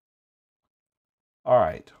 All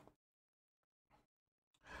right.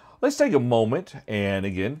 Let's take a moment and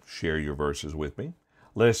again, share your verses with me.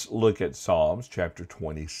 Let's look at Psalms chapter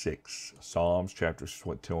 26. Psalms chapter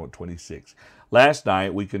 26. Last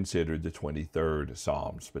night we considered the 23rd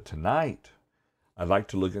Psalms, but tonight I'd like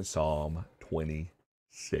to look at Psalm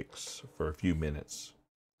 26 for a few minutes.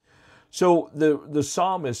 So the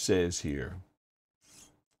psalmist says here,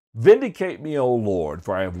 Vindicate me, O Lord,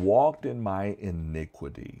 for I have walked in my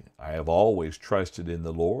iniquity. I have always trusted in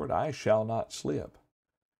the Lord. I shall not slip.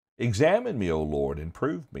 Examine me, O Lord, and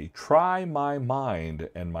prove me. Try my mind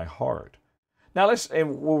and my heart. Now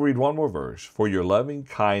we'll read one more verse. For your loving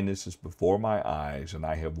kindness is before my eyes, and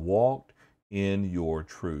I have walked in your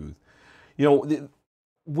truth. You know,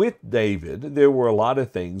 with David, there were a lot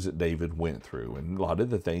of things that David went through, and a lot of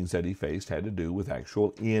the things that he faced had to do with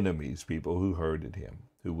actual enemies, people who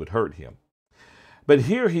would hurt him. But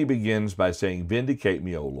here he begins by saying, Vindicate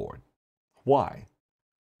me, O Lord. Why?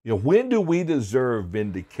 You know, when do we deserve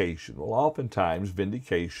vindication? Well, oftentimes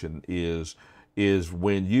vindication is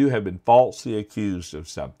when you have been falsely accused of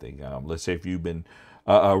something. Let's say if you've been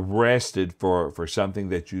arrested for something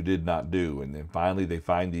that you did not do, and then finally they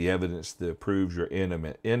find the evidence that proves your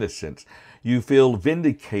innocence. You feel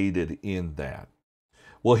vindicated in that.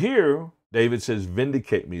 Well, here David says,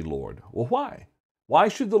 Vindicate me, Lord. Well, why? Why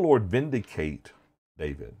should the Lord vindicate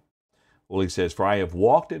David? Well, he says, For I have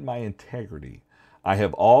walked in my integrity. I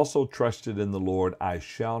have also trusted in the Lord. I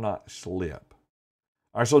shall not slip.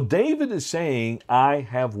 All right, so David is saying, I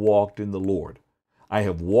have walked in the Lord. I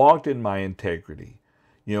have walked in my integrity.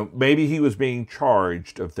 You know, maybe he was being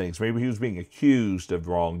charged of things. Maybe he was being accused of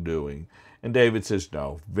wrongdoing. And David says,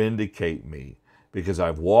 no, vindicate me because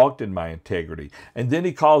I've walked in my integrity. And then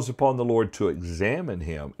he calls upon the Lord to examine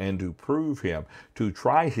him and to prove him, to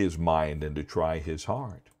try his mind and to try his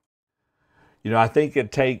heart. You know, I think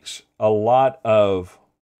it takes a lot of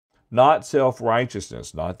not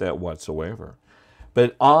self-righteousness, not that whatsoever,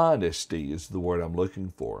 but honesty is the word I'm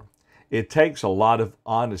looking for. It takes a lot of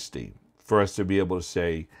honesty for us to be able to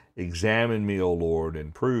say, Examine me, O Lord,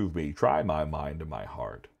 and prove me. Try my mind and my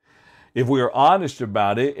heart. If we are honest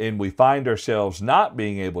about it and we find ourselves not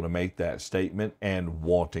being able to make that statement and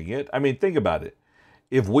wanting it, I mean, think about it.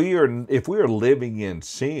 If we are living in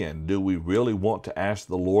sin, do we really want to ask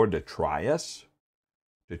the Lord to try us?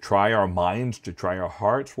 To try our minds, to try our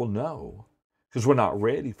hearts? Well, no, because we're not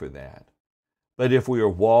ready for that. But if we are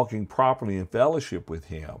walking properly in fellowship with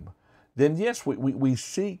Him, then yes, we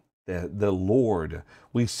seek the Lord.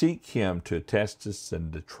 We seek Him to test us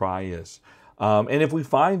and to try us. And if we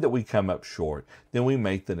find that we come up short, then we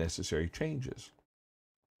make the necessary changes.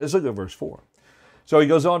 Let's look at verse 4. So he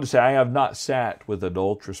goes on to say, I have not sat with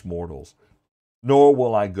adulterous mortals, nor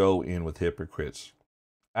will I go in with hypocrites.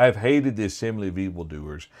 I have hated the assembly of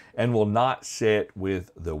evildoers, and will not sit with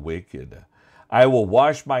the wicked. I will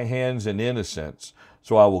wash my hands in innocence,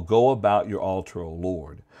 so I will go about your altar, O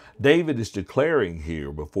Lord. David is declaring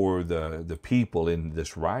here before the people in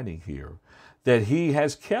this writing here that he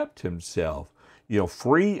has kept himself,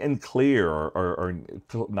 free and clear, or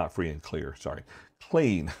not free and clear, sorry,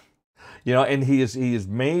 clean. And he has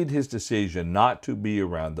made his decision not to be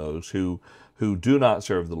around those who do not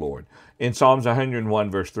serve the Lord. In Psalms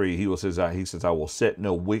 101, verse 3, he says, I will set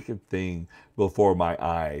no wicked thing before my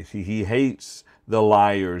eyes. He hates the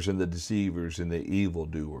liars and the deceivers and the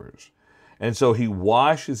evildoers. And so he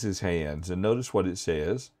washes his hands. And notice what it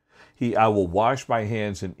says. I will wash my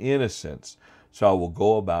hands in innocence, so I will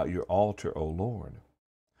go about your altar, O Lord.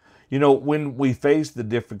 When we face the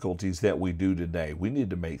difficulties that we do today, we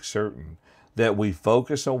need to make certain that we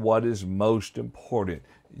focus on what is most important.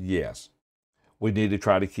 Yes, we need to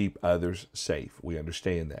try to keep others safe. We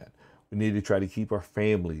understand that. We need to try to keep our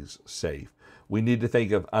families safe. We need to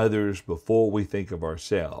think of others before we think of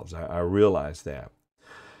ourselves. I realize that.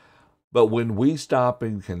 But when we stop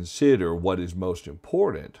and consider what is most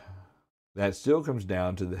important, that still comes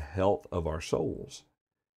down to the health of our souls.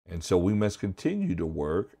 And so we must continue to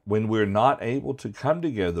work. When we're not able to come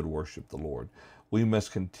together to worship the Lord, we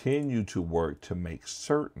must continue to work to make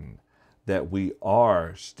certain that we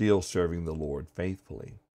are still serving the Lord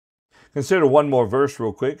faithfully. Consider one more verse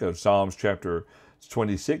real quick of Psalms chapter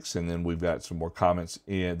 26, and then we've got some more comments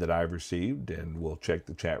that I've received, and we'll check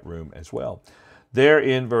the chat room as well. There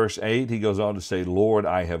in verse 8, he goes on to say, Lord,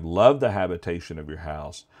 I have loved the habitation of your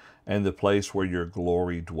house and the place where your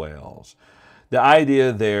glory dwells. The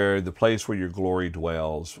idea there, the place where your glory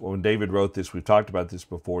dwells, when David wrote this, we've talked about this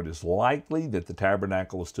before, it is likely that the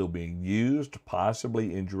tabernacle was still being used,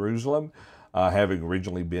 possibly in Jerusalem, having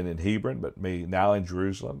originally been in Hebron, but now in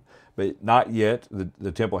Jerusalem. But not yet,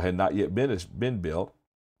 the temple had not yet been built.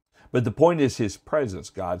 But the point is his presence,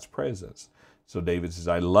 God's presence. So David says,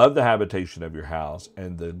 I love the habitation of your house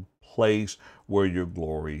and the place where your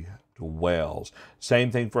glory dwells. Same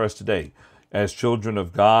thing for us today. As children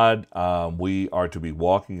of God, we are to be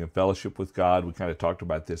walking in fellowship with God. We kind of talked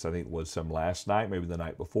about this, I think it was some last night, maybe the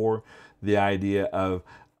night before. The idea of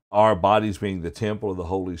our bodies being the temple of the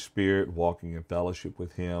Holy Spirit, walking in fellowship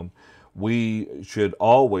with Him. We should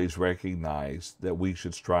always recognize that we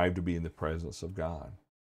should strive to be in the presence of God.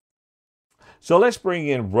 So let's bring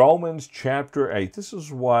in Romans chapter 8. This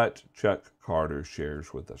is what Chuck Carter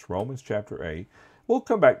shares with us. Romans chapter 8. We'll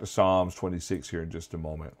come back to Psalms 26 here in just a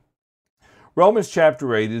moment. Romans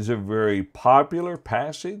chapter 8 is a very popular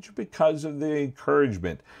passage because of the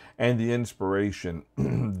encouragement and the inspiration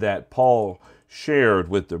that Paul shared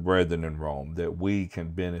with the brethren in Rome that we can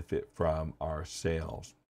benefit from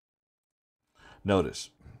ourselves. Notice,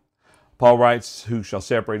 Paul writes, who shall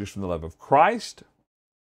separate us from the love of Christ?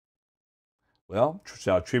 Well,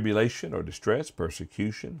 shall tribulation or distress,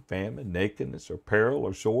 persecution, famine, nakedness, or peril,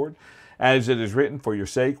 or sword? As it is written, for your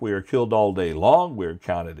sake we are killed all day long, we are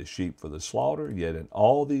counted as sheep for the slaughter, yet in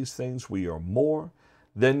all these things we are more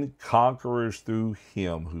than conquerors through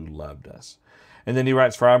Him who loved us. And then he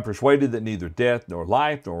writes, for I am persuaded that neither death, nor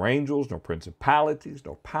life, nor angels, nor principalities,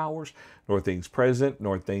 nor powers, nor things present,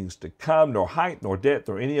 nor things to come, nor height, nor depth,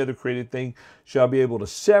 nor any other created thing shall be able to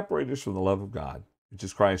separate us from the love of God, which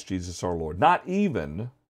is Christ Jesus our Lord. Not even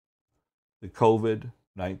the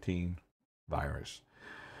COVID-19 virus.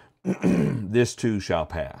 This too shall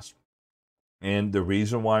pass. And the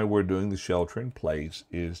reason why we're doing the shelter in place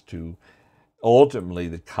is to ultimately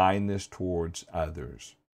the kindness towards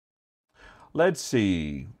others. Let's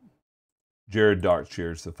see. Jared Dart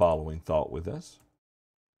shares the following thought with us.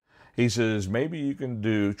 He says, maybe you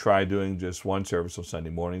can try doing just one service on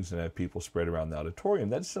Sunday mornings and have people spread around the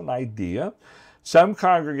auditorium. That's an idea. Some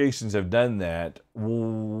congregations have done that.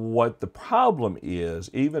 What the problem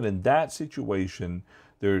is, even in that situation,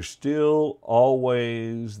 there's still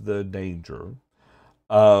always the danger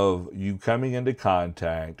of you coming into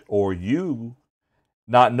contact, or you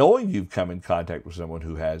not knowing you've come in contact with someone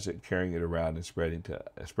who has it, carrying it around and spreading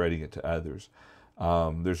it to others.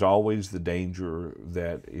 There's always the danger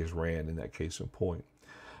that is ran in that case in point.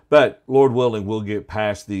 But Lord willing, we'll get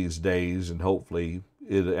past these days, and hopefully,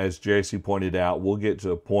 as Jesse pointed out, we'll get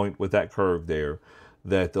to a point with that curve there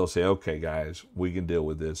that they'll say, okay, guys, we can deal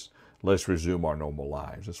with this. let's resume our normal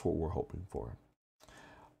lives. That's what we're hoping for.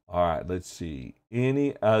 All right, let's see.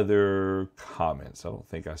 Any other comments? I don't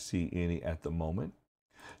think I see any at the moment.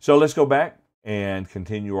 So let's go back and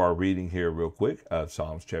continue our reading here real quick of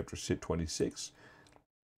Psalms chapter 26.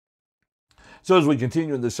 So as we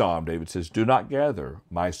continue in the psalm, David says, "Do not gather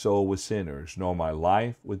my soul with sinners, nor my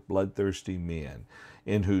life with bloodthirsty men,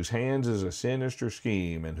 in whose hands is a sinister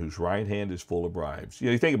scheme, and whose right hand is full of bribes."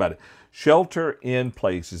 You think about it. Shelter in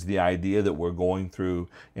place is the idea that we're going through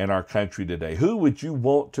in our country today. Who would you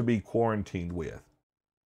want to be quarantined with?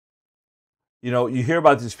 You hear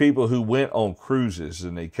about these people who went on cruises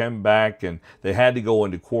and they come back and they had to go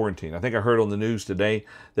into quarantine. I think I heard on the news today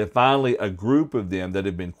that finally a group of them that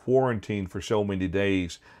had been quarantined for so many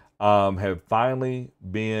days have finally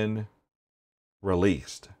been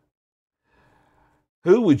released.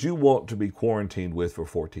 Who would you want to be quarantined with for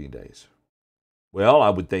 14 days? Well,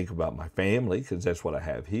 I would think about my family because that's what I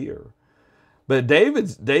have here. But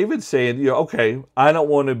David said, okay, I don't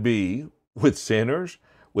want to be with sinners,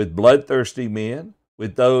 with bloodthirsty men,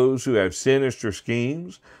 with those who have sinister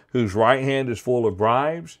schemes, whose right hand is full of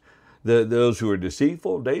bribes, those who are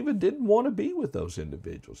deceitful. David didn't want to be with those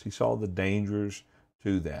individuals. He saw the dangers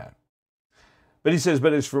to that. But he says,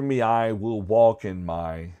 "But as for me, I will walk in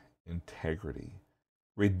my integrity.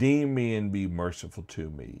 Redeem me and be merciful to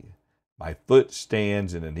me. My foot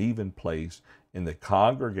stands in an even place. In the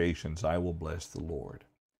congregations I will bless the Lord."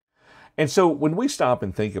 And so when we stop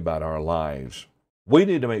and think about our lives, we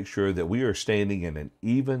need to make sure that we are standing in an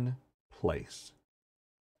even place.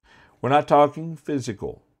 We're not talking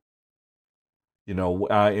physical.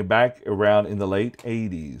 Back around in the late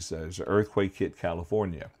 80s, there's an earthquake hit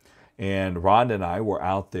California. And Rhonda and I were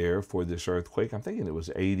out there for this earthquake. I'm thinking it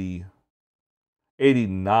was 89.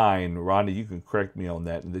 Rhonda, you can correct me on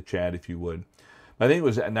that in the chat if you would. I think it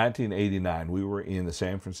was 1989. We were in the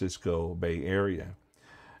San Francisco Bay Area.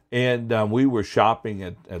 And we were shopping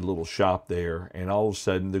at a little shop there, and all of a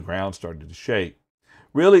sudden the ground started to shake.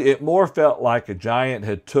 Really, it more felt like a giant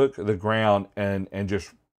had took the ground and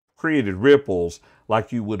just created ripples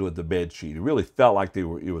like you would with the bed sheet. It really felt like it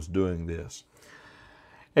was doing this.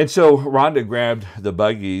 And so Rhonda grabbed the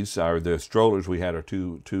buggies, or the strollers we had our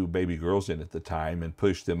two baby girls in at the time, and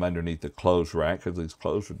pushed them underneath the clothes rack because these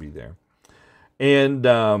clothes would be there. And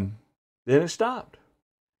then it stopped.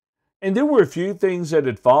 And there were a few things that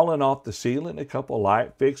had fallen off the ceiling, a couple of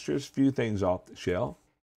light fixtures, a few things off the shelf.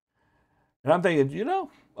 And I'm thinking,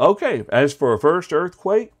 okay, as for a first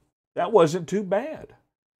earthquake, that wasn't too bad.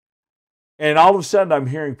 And all of a sudden I'm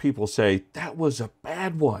hearing people say, that was a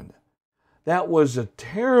bad one. That was a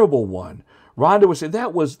terrible one. Rhonda would say,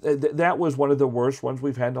 that was one of the worst ones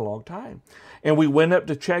we've had in a long time. And we went up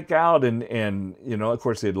to check out and of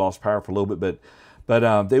course they had lost power for a little bit,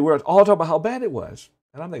 but they were all talking about how bad it was.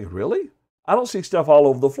 And I'm thinking, really? I don't see stuff all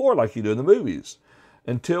over the floor like you do in the movies.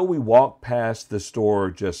 Until we walked past the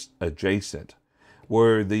store just adjacent,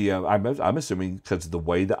 where I'm assuming because of the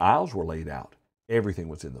way the aisles were laid out, everything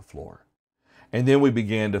was in the floor. And then we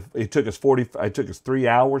began it took us 3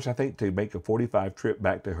 hours, I think, to make a 45 trip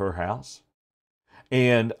back to her house.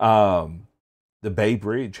 And the Bay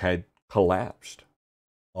Bridge had collapsed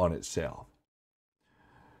on itself.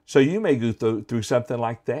 So you may go through something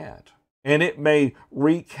like that. And it may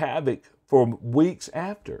wreak havoc for weeks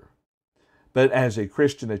after. But as a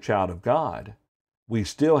Christian, a child of God, we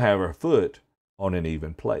still have our foot on an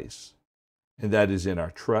even place. And that is in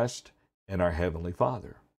our trust in our Heavenly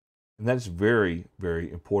Father. And that's very,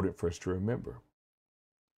 very important for us to remember.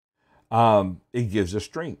 It gives us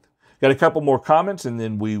strength. Got a couple more comments, and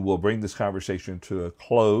then we will bring this conversation to a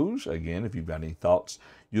close. Again, if you've got any thoughts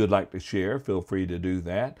you would like to share, feel free to do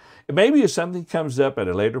that. And maybe if something comes up at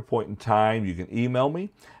a later point in time, you can email me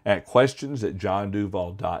at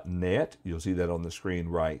questions@johnduvall.net. You'll see that on the screen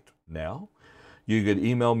right now. You could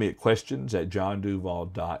email me at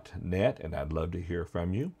questions@johnduvall.net, and I'd love to hear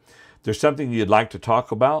from you. If there's something you'd like to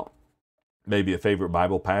talk about, maybe a favorite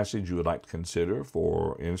Bible passage you would like to consider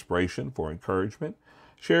for inspiration, for encouragement,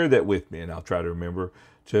 share that with me, and I'll try to remember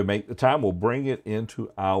to make the time. We'll bring it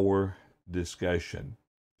into our discussion.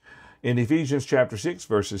 In Ephesians chapter 6,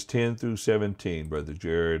 verses 10 through 17, Brother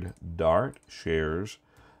Jared Dart shares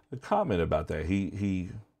a comment about that.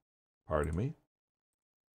 Pardon me.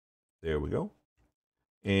 There we go.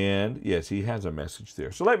 And yes, he has a message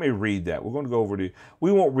there. So let me read that. We're going to go over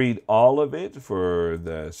we won't read all of it for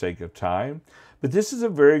the sake of time, but this is a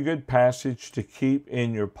very good passage to keep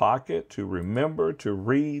in your pocket, to remember, to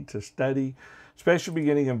read, to study, especially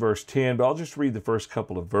beginning in verse 10. But I'll just read the first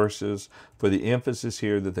couple of verses for the emphasis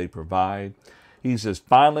here that they provide. He says,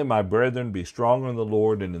 "Finally, my brethren, be strong in the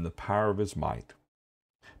Lord and in the power of his might.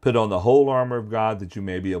 Put on the whole armor of God that you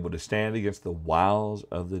may be able to stand against the wiles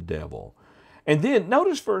of the devil. And then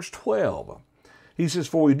notice verse 12. He says,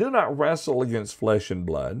 for we do not wrestle against flesh and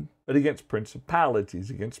blood, but against principalities,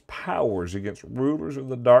 against powers, against rulers of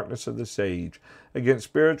the darkness of this age, against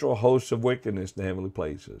spiritual hosts of wickedness in the heavenly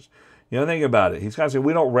places. You know, think about it. He's kind of saying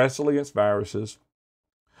we don't wrestle against viruses.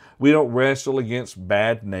 We don't wrestle against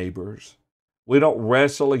bad neighbors. We don't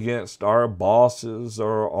wrestle against our bosses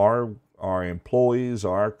or our employees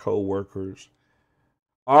or our co-workers.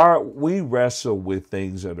 We wrestle with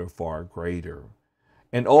things that are far greater.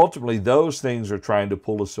 And ultimately, those things are trying to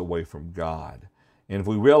pull us away from God. And if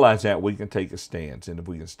we realize that, we can take a stance. And if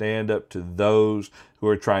we can stand up to those who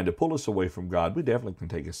are trying to pull us away from God, we definitely can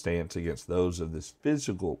take a stance against those of this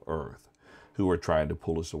physical earth who are trying to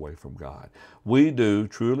pull us away from God. We do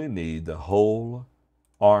truly need the whole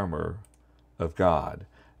armor of God.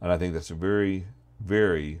 And I think that's a very,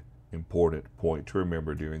 very important point to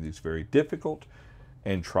remember during these very difficult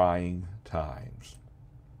and trying times.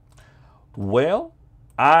 Well,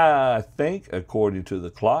 I think, according to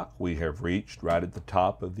the clock, we have reached right at the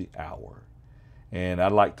top of the hour. And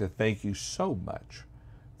I'd like to thank you so much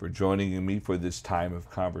for joining me for this time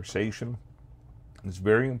of conversation. It's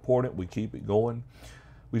very important we keep it going.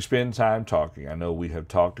 We spend time talking. I know we have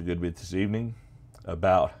talked a good bit this evening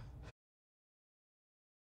about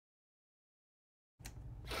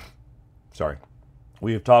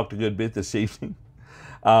we have talked a good bit this evening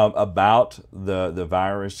about the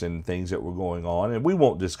virus and things that were going on. And we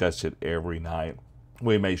won't discuss it every night.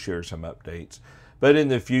 We may share some updates. But in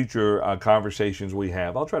the future conversations we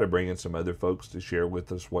have, I'll try to bring in some other folks to share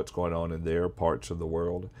with us what's going on in their parts of the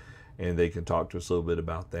world. And they can talk to us a little bit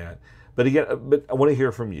about that. But again, I want to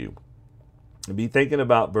hear from you. Be thinking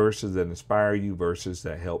about verses that inspire you, verses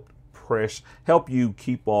that help you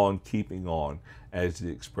keep on keeping on, as the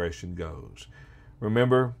expression goes.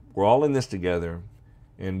 Remember, we're all in this together,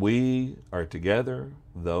 and we are together,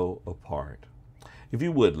 though apart. If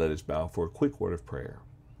you would, let us bow for a quick word of prayer.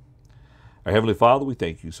 Our Heavenly Father, we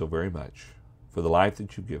thank you so very much for the life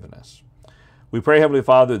that you've given us. We pray, Heavenly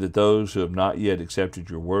Father, that those who have not yet accepted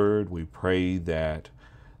your word, we pray that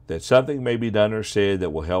something may be done or said that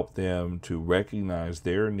will help them to recognize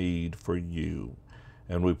their need for you.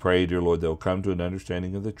 And we pray, dear Lord, they'll come to an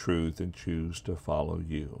understanding of the truth and choose to follow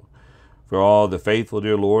you. For all the faithful,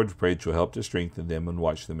 dear Lord, we pray that you'll help to strengthen them and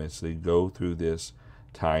watch them as they go through this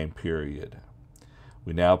time period.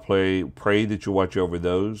 We now pray that you watch over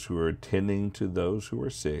those who are attending to those who are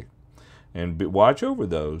sick. And watch over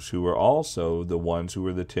those who are also the ones who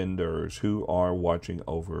are the tenders, who are watching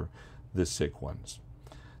over the sick ones.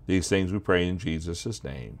 These things we pray in Jesus'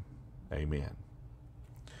 name. Amen.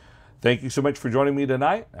 Thank you so much for joining me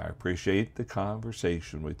tonight. I appreciate the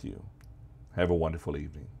conversation with you. Have a wonderful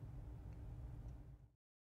evening.